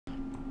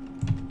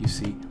you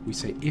see, we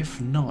say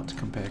if not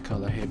compare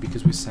color here,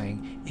 because we're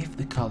saying if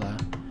the color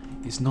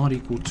is not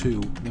equal to,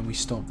 then we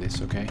stop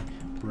this, okay?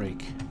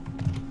 Break.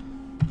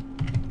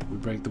 We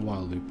break the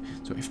while loop.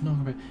 So if not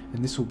compare,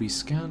 and this will be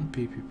scan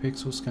pp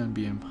pixel, scan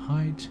bm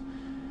height,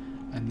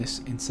 and this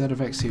instead of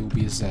x here will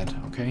be a z,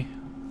 okay?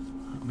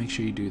 Make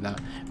sure you do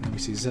that, and then we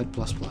see z++ here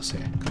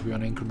because we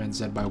want to increment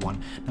z by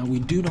 1. Now we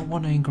do not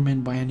want to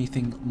increment by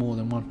anything more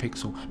than 1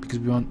 pixel because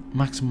we want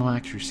maximum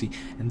accuracy,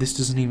 and this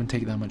doesn't even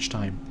take that much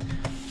time.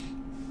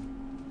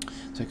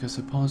 So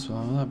cursor pause,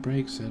 well, that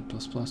breaks z++,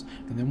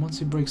 and then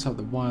once it breaks out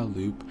the while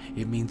loop,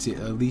 it means it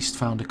at least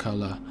found a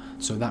color,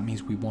 so that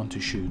means we want to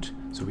shoot.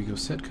 So we go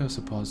set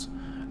cursor pause,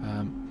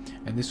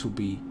 and this will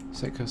be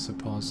set cursor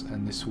pause,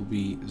 and this will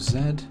be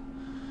z.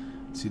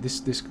 See,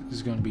 this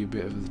is going to be a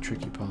bit of the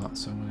tricky part,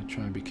 so I'm going to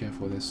try and be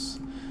careful with this.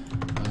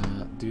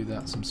 Do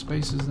that, some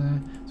spaces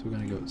there. So we're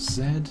going to go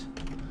z,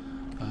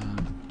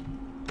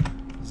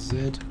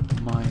 z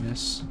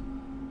minus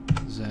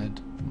z,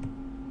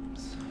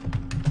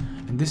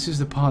 and this is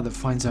the part that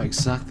finds out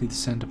exactly the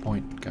center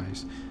point,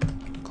 guys.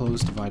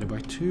 Close divided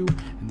by 2,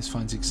 and this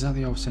finds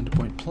exactly our center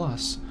point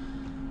plus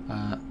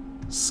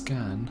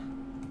scan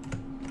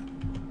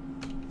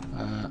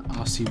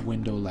RC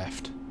window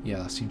left. Yeah,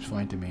 that seems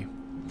fine to me.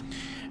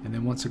 And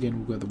then once again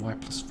we've got the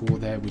y+4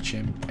 there, which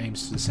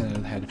aims to the center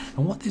of the head.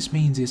 And what this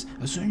means is,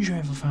 as soon as you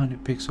ever found a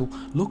pixel,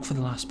 look for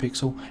the last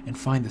pixel and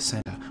find the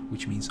center,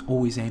 which means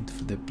always aim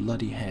for the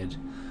bloody head,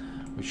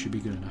 which should be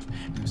good enough.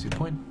 And we see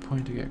point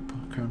to get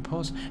current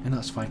pause, and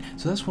that's fine.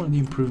 So that's one of the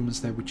improvements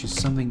there, which is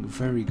something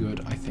very good,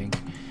 I think,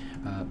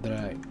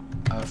 that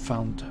I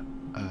found.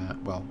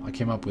 Well, I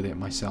came up with it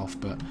myself,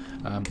 but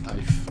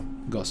I've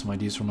got some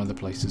ideas from other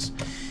places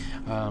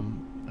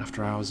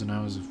after hours and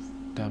hours of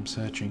damn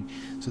searching,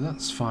 so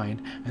that's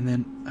fine. And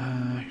then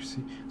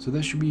see, so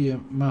there should be a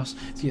mouse.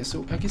 So yeah,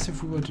 so I guess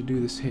if we were to do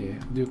this here,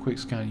 do a quick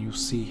scan, you'll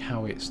see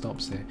how it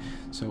stops there.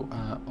 So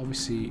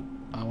obviously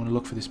I want to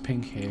look for this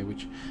pink here,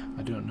 which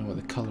I don't know what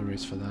the color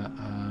is for that.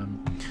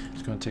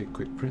 Just going to take a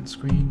quick print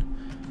screen,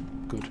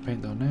 go to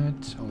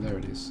paint.net. Oh, there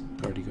it is,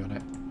 already got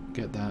it.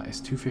 Get that, it's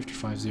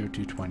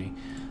 255.0220.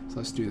 So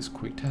let's do this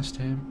quick test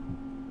here.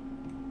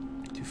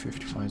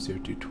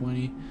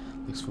 255.0220.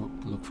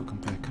 Look for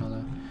compare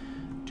color.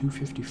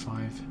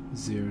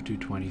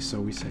 255.0220.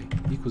 So we say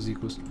equals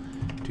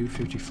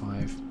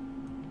 255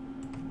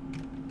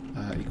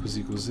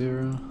 equals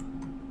 0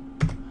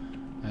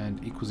 and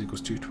equals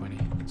 220.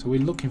 So we're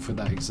looking for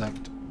that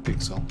exact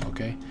pixel.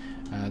 Okay,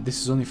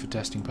 this is only for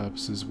testing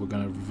purposes. We're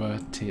going to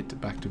revert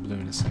it back to blue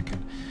in a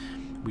second.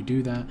 We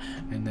do that,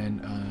 and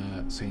then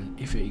saying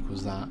if it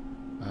equals that,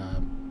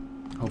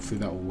 hopefully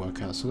that will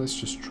work out. So let's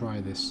just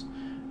try this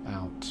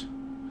out.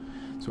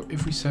 So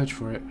if we search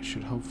for it, it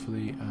should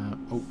hopefully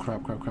oh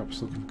crap,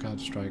 it's looking for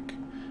Counter-Strike.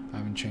 I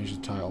haven't changed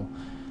the title.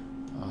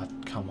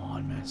 Come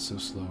on, man, it's so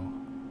slow.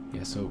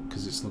 Yeah, so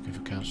because it's looking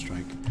for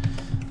Counter-Strike.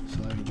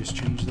 So let me just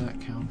change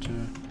that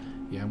counter.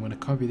 Yeah, I'm going to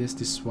copy this.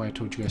 This is why I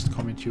told you guys to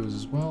comment yours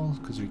as well,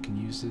 because we can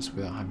use this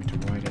without having to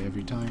write it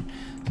every time.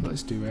 So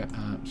let's do it.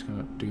 I'm just going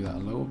to do that a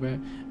little bit,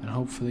 and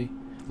hopefully,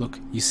 look,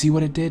 you see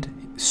what it did?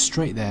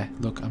 Straight there.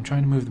 Look, I'm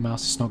trying to move the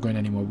mouse, it's not going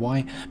anymore.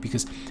 Why?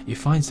 Because it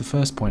finds the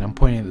first point. I'm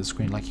pointing at the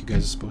screen like you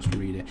guys are supposed to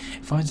read it.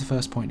 It finds the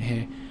first point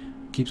here,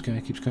 keeps going,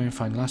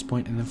 find the last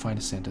point, and then find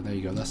a center. There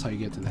you go. That's how you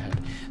get to the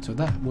head. So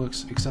that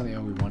works exactly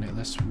how we want it.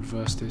 Let's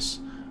reverse this,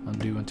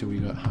 undo until we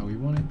got how we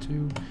want it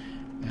to,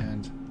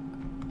 and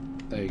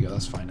there you go,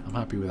 that's fine. I'm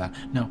happy with that.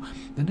 Now,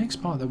 the next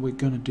part that we're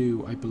going to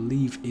do, I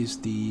believe, is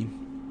the...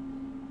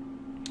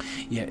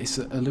 Yeah, it's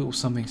a little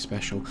something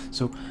special.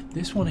 So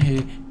this one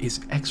here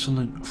is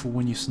excellent for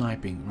when you're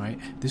sniping, right?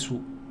 This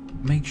will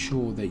make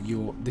sure that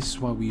you're... This is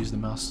why we use the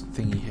mouse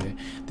thingy here.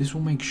 This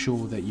will make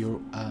sure that you're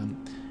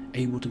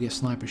able to get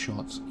sniper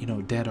shots, you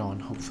know, dead on,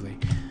 hopefully.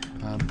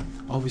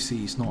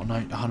 Obviously, it's not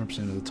 100%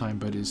 of the time,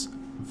 but it's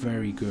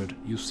very good.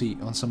 You'll see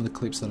on some of the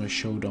clips that I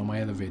showed on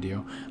my other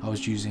video, I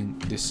was using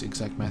this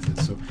exact method.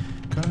 So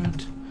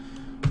current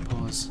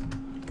pause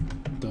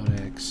dot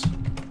x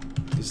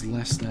is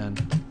less than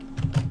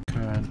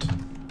current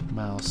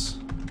mouse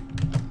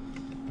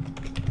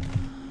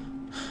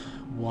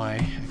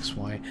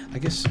xy. I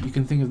guess you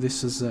can think of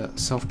this as a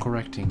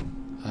self-correcting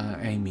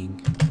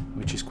aiming,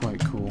 which is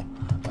quite cool.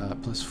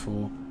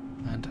 +4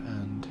 and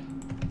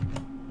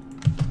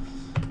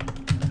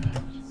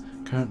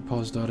current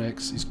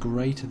pause.x is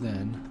greater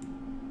than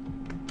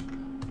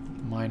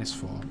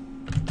 -4.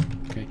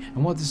 Okay,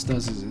 and what this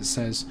does is it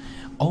says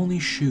only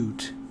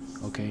shoot,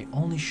 okay,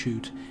 only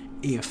shoot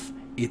if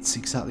it's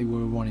exactly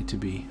where we want it to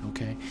be.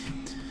 Okay,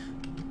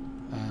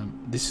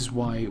 this is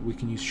why we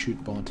can use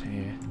shootbot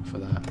here for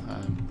that.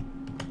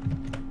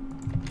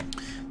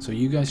 So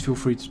you guys feel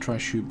free to try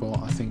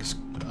shootbot. I think it's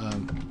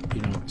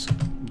you know, it's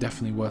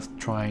definitely worth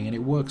trying, and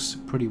it works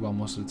pretty well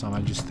most of the time.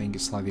 I just think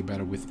it's slightly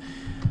better with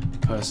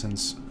a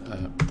person's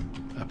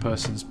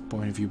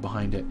point of view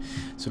behind it.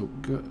 So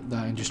go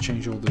that and just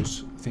change all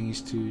those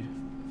thingies to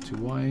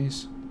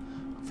Y's.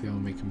 Hopefully I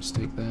won't make a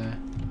mistake there.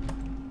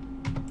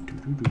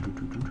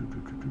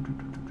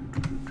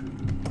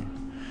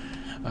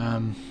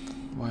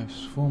 y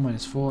is 4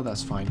 minus 4,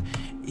 that's fine.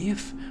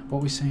 If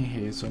what we're saying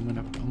here, so I'm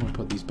gonna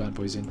put these bad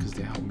boys in because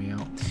they help me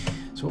out.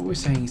 So what we're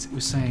saying is, we're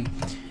saying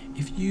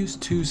if you use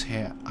 2's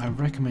here, I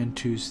recommend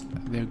 2's.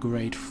 They're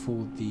great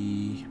for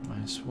the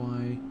minus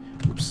y.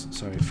 Oops,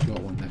 sorry, I forgot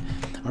one there.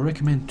 I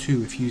recommend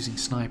 2 if you're using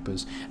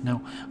snipers.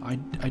 Now, I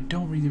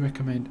don't really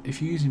recommend,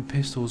 if you're using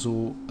pistols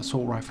or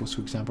assault rifles,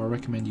 for example, I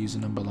recommend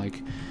using a number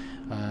like,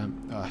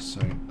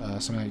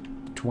 something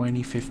like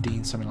 20,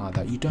 15, something like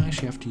that. You don't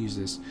actually have to use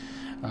this.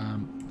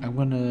 I'm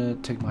going to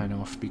take mine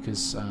off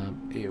because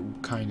it will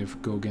kind of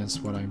go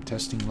against what I'm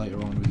testing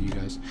later on with you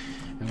guys.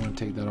 I'm going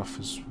to take that off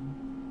as...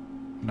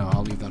 No,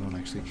 I'll leave that on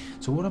actually.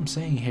 So what I'm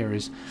saying here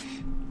is,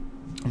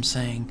 I'm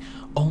saying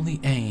only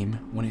aim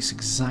when it's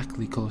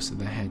exactly close to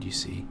the head, you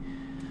see.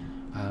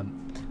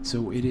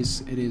 So it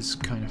is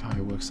kind of how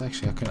it works.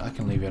 Actually, I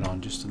can leave it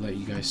on just to let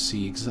you guys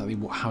see exactly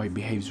how it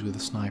behaves with a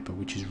sniper,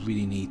 which is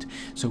really neat.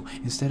 So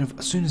instead of,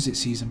 as soon as it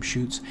sees them,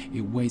 shoots,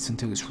 it waits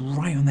until it's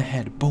right on the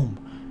head, boom.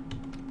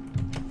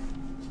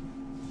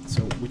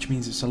 So, which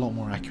means it's a lot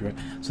more accurate.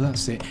 So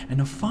that's it. And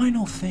the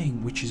final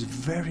thing, which is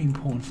very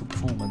important for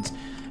performance,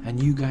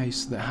 and you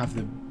guys that have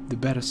the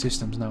better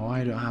systems now,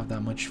 I don't have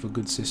that much of a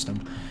good system.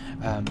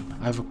 I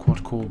have a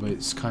quad core, but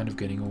it's kind of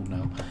getting old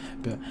now.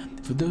 But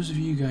for those of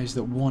you guys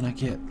that want to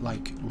get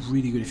like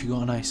really good, if you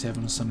got an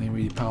i7 or something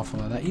really powerful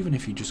like that, even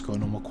if you just got a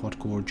normal quad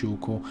core or dual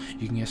core,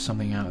 you can get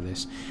something out of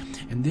this.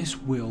 And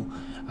this will,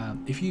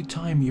 if you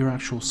time your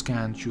actual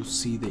scans, you'll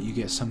see that you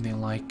get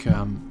something like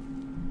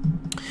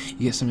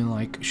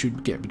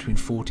should get between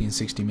 40 and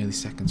 60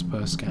 milliseconds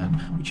per scan,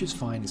 which is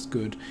fine, it's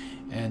good,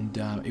 and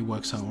it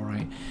works out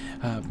alright.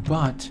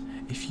 But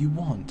if you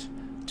want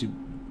to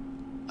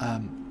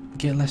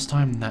get less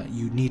time than that,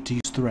 you need to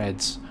use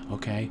threads,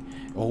 okay,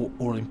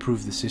 or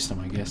improve the system,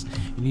 I guess.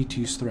 You need to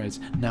use threads.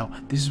 Now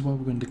this is what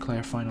we're going to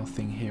declare final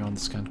thing here on the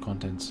scanned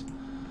contents,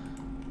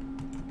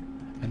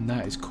 and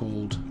that is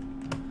called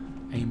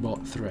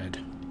Aimbot thread.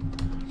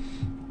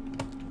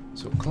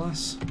 So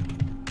class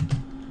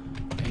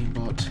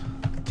Aimbot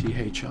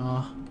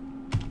THR.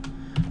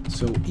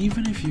 So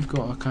even if you've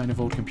got a kind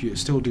of old computer,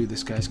 still do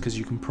this, guys, because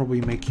you can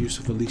probably make use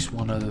of at least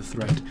one other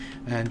thread.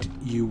 And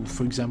you,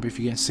 for example, if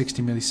you get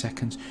 60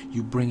 milliseconds,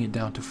 you bring it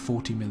down to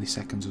 40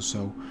 milliseconds or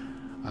so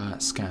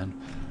scan.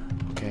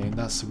 Okay, and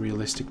that's a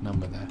realistic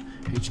number there.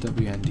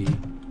 HWND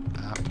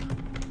app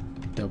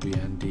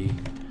WND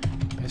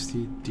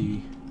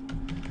std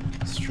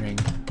string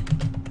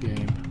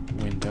game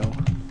window.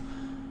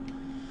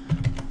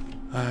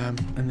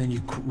 And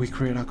then we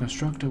create our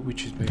constructor,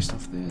 which is based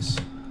off this,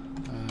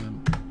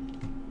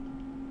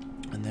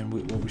 and then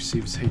we'll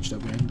receive is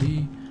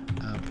HWND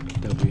app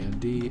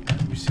WND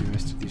and receive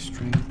std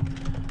string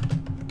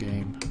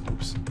game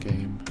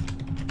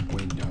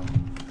window.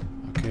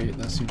 Okay,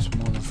 that seems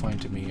more than fine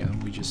to me,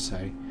 and we just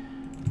say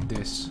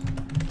this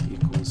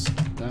equals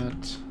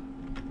that.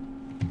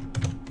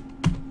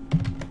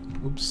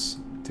 Oops,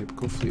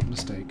 typical fleet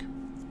mistake.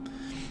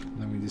 And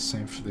then we do the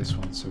same for this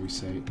one, so we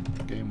say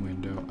game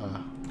window,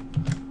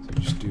 so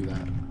just do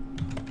that.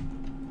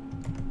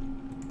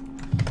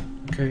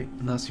 Okay,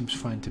 and that seems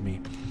fine to me.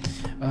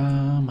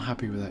 I'm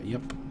happy with that.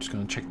 Yep, I'm just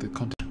gonna check the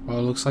content. Well,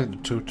 it looks like the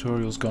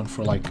tutorial's gone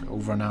for like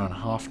over an hour and a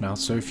half now,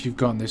 so if you've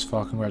gotten this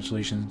far,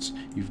 congratulations,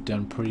 you've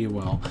done pretty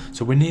well.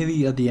 So we're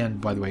nearly at the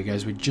end, by the way,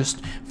 guys. We're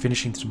just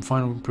finishing some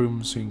final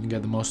improvements so you can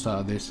get the most out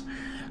of this.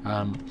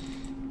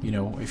 You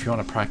know, if you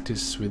want to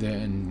practice with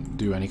it and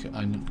do any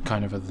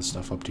kind of other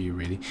stuff, up to you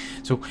really.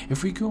 So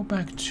if we go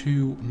back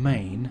to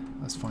main,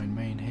 let's find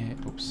main here.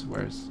 Oops,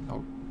 where's,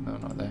 oh no,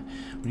 not there.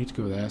 We need to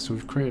go there. So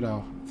we've created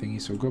our thingy,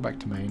 so we'll go back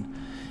to main.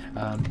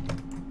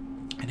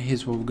 And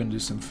here's where we're going to do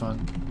some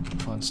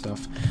fun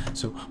stuff.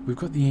 So we've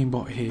got the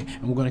aimbot here,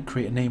 and we're going to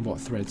create an aimbot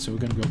thread. So we're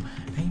going to go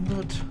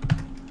aimbot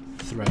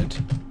thread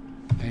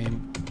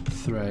aim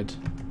thread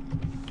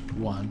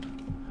 1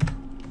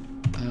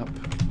 app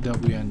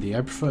WND.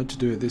 I prefer to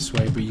do it this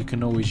way, but you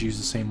can always use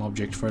the same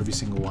object for every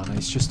single one.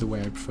 It's just the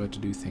way I prefer to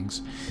do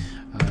things.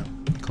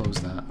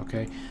 Close that,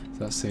 okay? So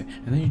that's it.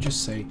 And then you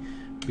just say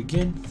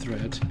begin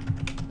thread,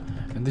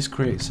 and this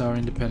creates our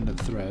independent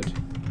thread.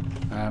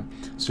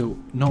 So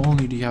not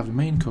only do you have the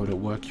main code at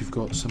work, you've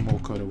got some more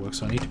code at work.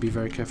 So I need to be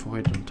very careful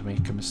here not to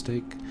make a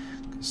mistake.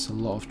 It's a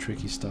lot of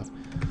tricky stuff.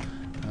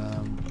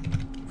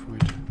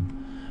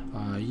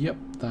 Yep,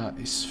 that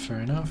is fair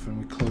enough, and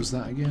we close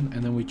that again,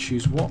 and then we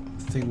choose what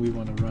thing we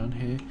want to run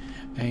here.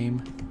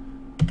 Aim.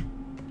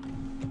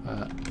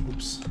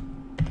 Oops.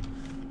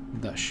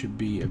 That should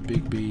be a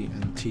big B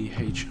and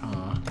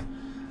THR,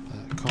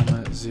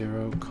 comma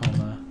 0,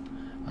 comma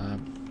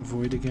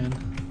void again.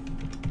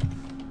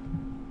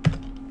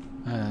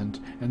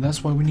 And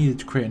that's why we needed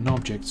to create an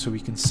object, so we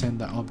can send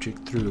that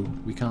object through.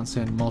 We can't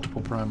send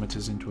multiple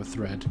parameters into a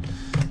thread,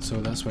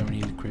 so that's why we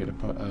need to create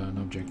an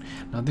object.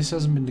 Now this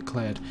hasn't been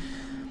declared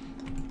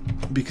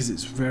because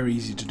it's very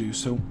easy to do.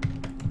 So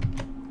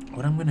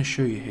what I'm going to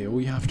show you here,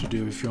 all you have to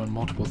do if you're on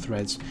multiple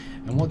threads,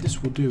 and what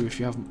this will do if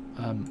you have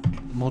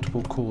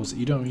multiple cores,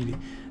 you don't really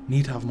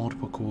need to have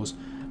multiple cores,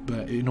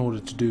 but in order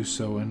to do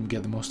so and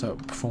get the most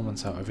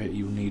performance out of it,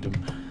 you need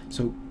them.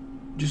 So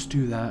just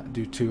do that,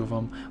 do 2 of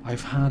them.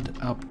 I've had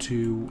up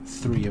to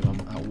 3 of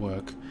them at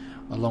work,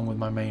 along with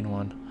my main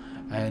one.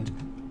 And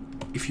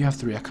if you have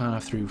 3, I can't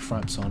have 3 with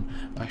fraps on.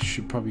 I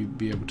should probably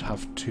be able to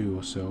have 2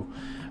 or so.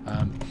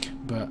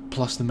 But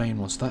plus the main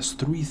one, so that's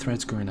 3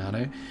 threads going at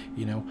it,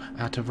 you know,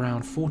 at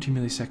around 40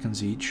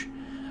 milliseconds each,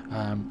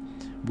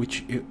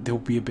 which they'll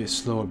be a bit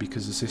slower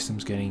because the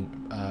system's getting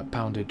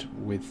pounded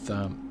with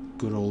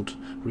good old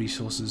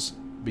resources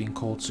being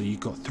called. So you've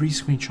got 3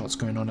 screenshots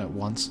going on at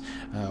once,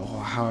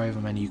 or however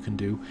many you can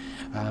do,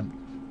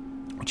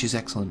 which is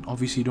excellent.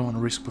 Obviously you don't want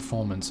to risk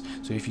performance,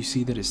 so if you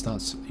see that you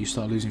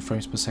start losing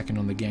frames per second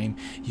on the game,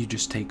 you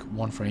just take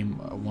 1 frame,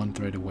 1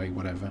 thread away,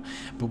 whatever.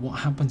 But what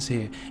happens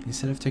here,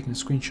 instead of taking a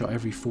screenshot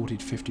every 40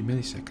 to 50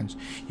 milliseconds,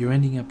 you're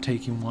ending up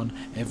taking one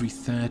every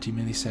 30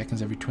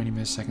 milliseconds, every 20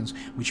 milliseconds,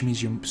 which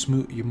means your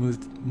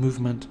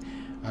movement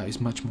is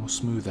much more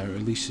smoother, or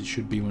at least it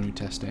should be when we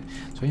test it.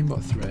 So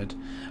aimbot thread,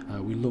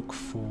 we look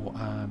for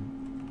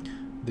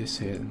this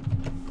here,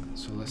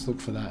 so let's look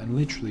for that, and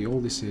literally all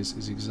this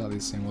is exactly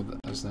the same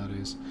as that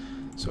is.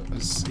 So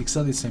it's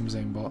exactly the same as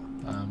aimbot.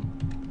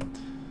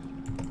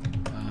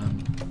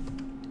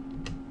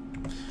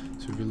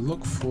 So if we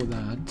look for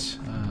that,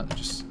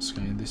 just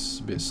scanning, this is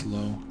a bit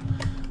slow.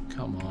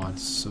 Come on,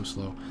 it's so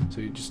slow.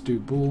 So you just do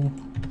bool.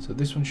 So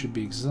this one should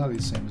be exactly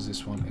the same as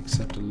this one,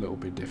 except a little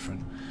bit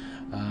different.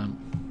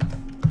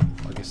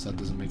 I guess that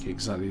doesn't make it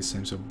exactly the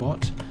same. So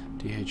bot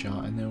thr,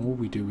 and then all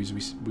we do is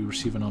we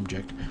receive an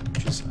object,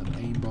 which is an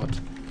aimbot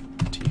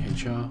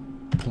thr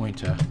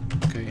pointer.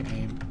 Okay,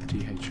 aim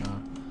thr,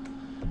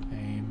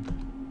 aim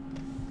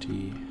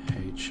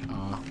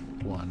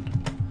thr1.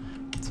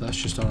 So that's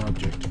just our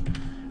object,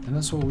 and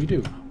that's what we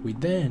do. We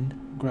then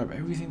grab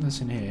everything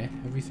that's in here,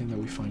 everything that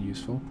we find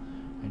useful,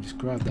 and just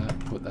grab that,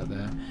 put that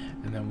there,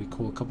 and then we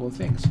call a couple of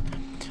things.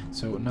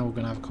 So now we're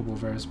going to have a couple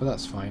of errors, but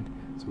that's fine.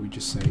 So we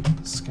just say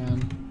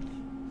scan.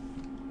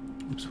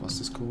 Oops, what's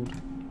this called?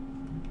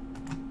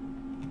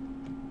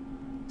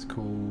 It's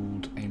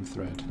called aim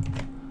thread.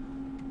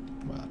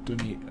 Well,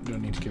 don't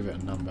need to give it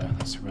a number.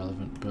 That's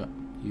irrelevant. But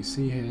you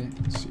see here,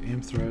 it's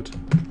aim thread.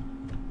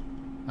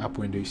 App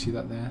window. You see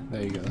that there?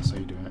 There you go. That's how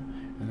you do it.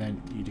 And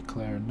then you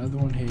declare another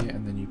one here,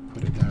 and then you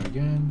put it there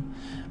again,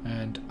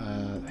 and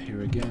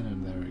here again,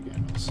 and there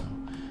again also.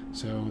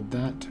 So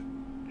that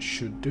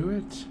should do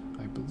it,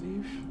 I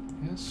believe.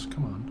 Yes,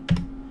 come on.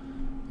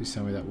 Please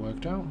tell me that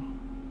worked out.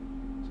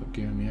 Stop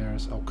giving me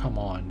errors. Oh, come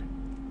on.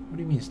 What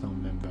do you mean it's not a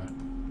member?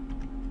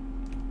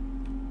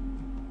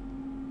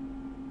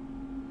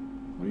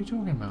 What are you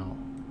talking about?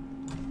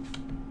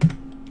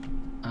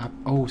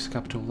 Oh, it's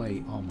capital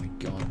A. Oh my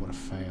god, what a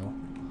fail.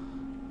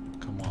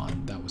 Come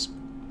on, that was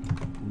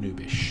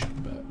noobish,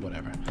 but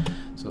whatever.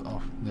 So,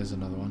 oh, there's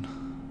another one.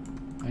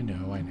 I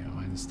know, I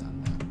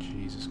understand that.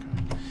 Jesus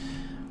Christ.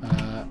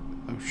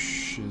 Oh,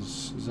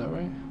 shiz. Is that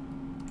right?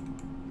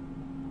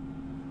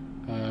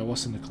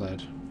 What's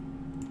undeclared?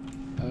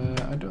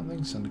 I don't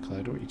think it's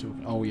undeclared. What are you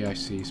talking? Oh yeah, I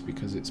see. It's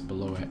because it's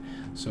below it.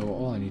 So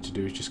all I need to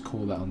do is just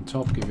call that on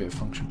top, give it a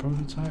function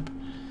prototype.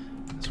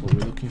 That's what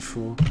we're looking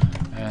for,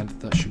 and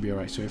that should be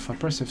alright. So if I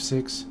press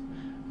F6,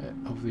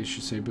 hopefully it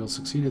should say build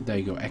succeeded. There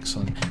you go.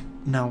 Excellent.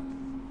 Now,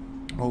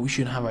 what we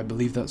should have, I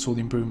believe that's all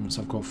the improvements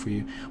I've got for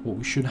you. What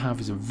we should have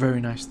is a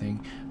very nice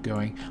thing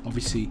going.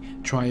 Obviously,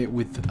 try it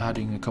with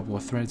adding a couple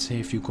of threads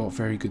here if you've got a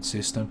very good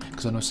system,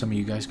 because I know some of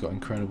you guys got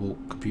incredible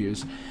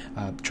computers.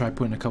 Try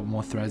putting a couple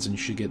more threads and you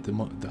should get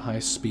the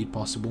highest speed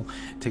possible.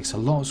 It takes a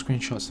lot of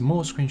screenshots. The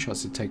more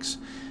screenshots it takes,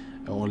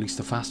 or at least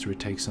the faster it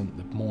takes them,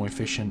 the more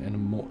efficient and the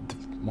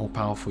more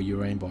powerful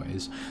your aimbot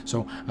is.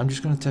 So I'm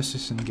just going to test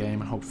this in the game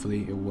and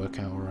hopefully it'll work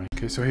out alright.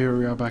 Okay, so here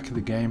we are back in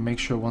the game. Make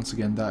sure once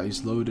again that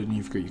is loaded and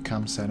you've got your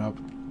cam set up.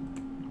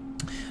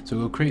 So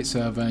we'll create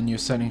server, and your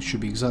settings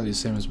should be exactly the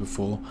same as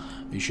before.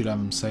 You should have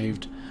them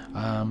saved.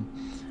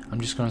 I'm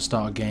just going to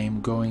start a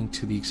game, going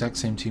to the exact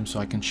same team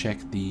so I can check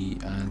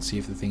and see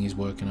if the thing is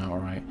working out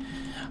alright.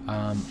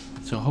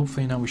 So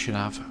hopefully now we should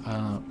have.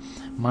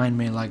 Mine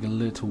may lag a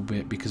little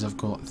bit because I've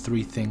got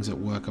 3 things at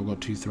work. I've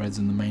got 2 threads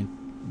in the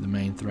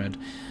main thread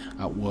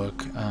at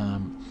work,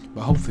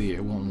 but hopefully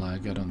it won't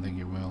lag. I don't think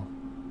it will,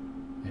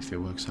 if it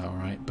works out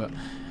alright. But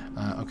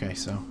okay,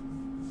 so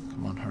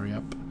come on, hurry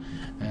up,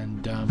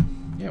 and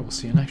yeah, we'll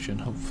see in action.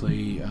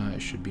 Hopefully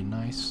it should be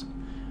nice,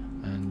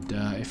 and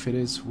if it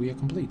is, we are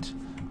complete.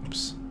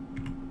 Oops.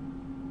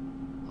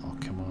 Oh,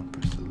 come on,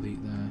 press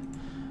delete there.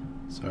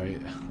 Sorry,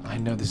 I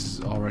know this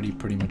is already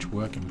pretty much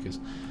working, because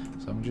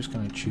so I'm just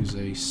going to choose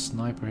a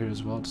sniper here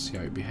as well to see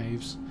how it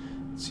behaves,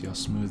 see how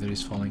smooth it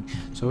is falling.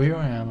 So here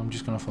I am. I'm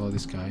just going to follow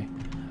this guy.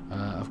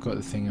 I've got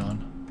the thing on.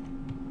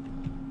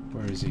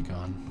 Where is he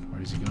gone?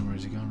 Where is he gone? Where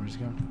is he gone? Where is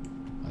he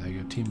gone? Oh, there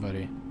you go, team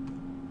buddy.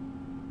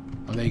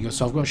 Oh, there you go.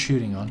 So I've got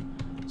shooting on.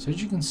 So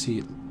as you can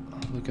see,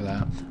 look at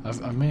that.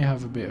 I may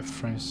have a bit of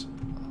frames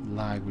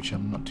lag, which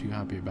I'm not too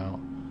happy about.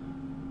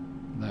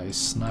 That is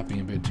snapping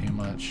a bit too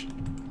much.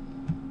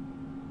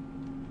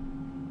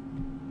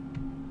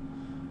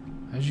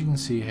 As you can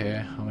see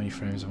here, how many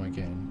frames am I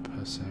getting per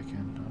per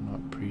second. I'm not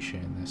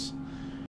appreciating this.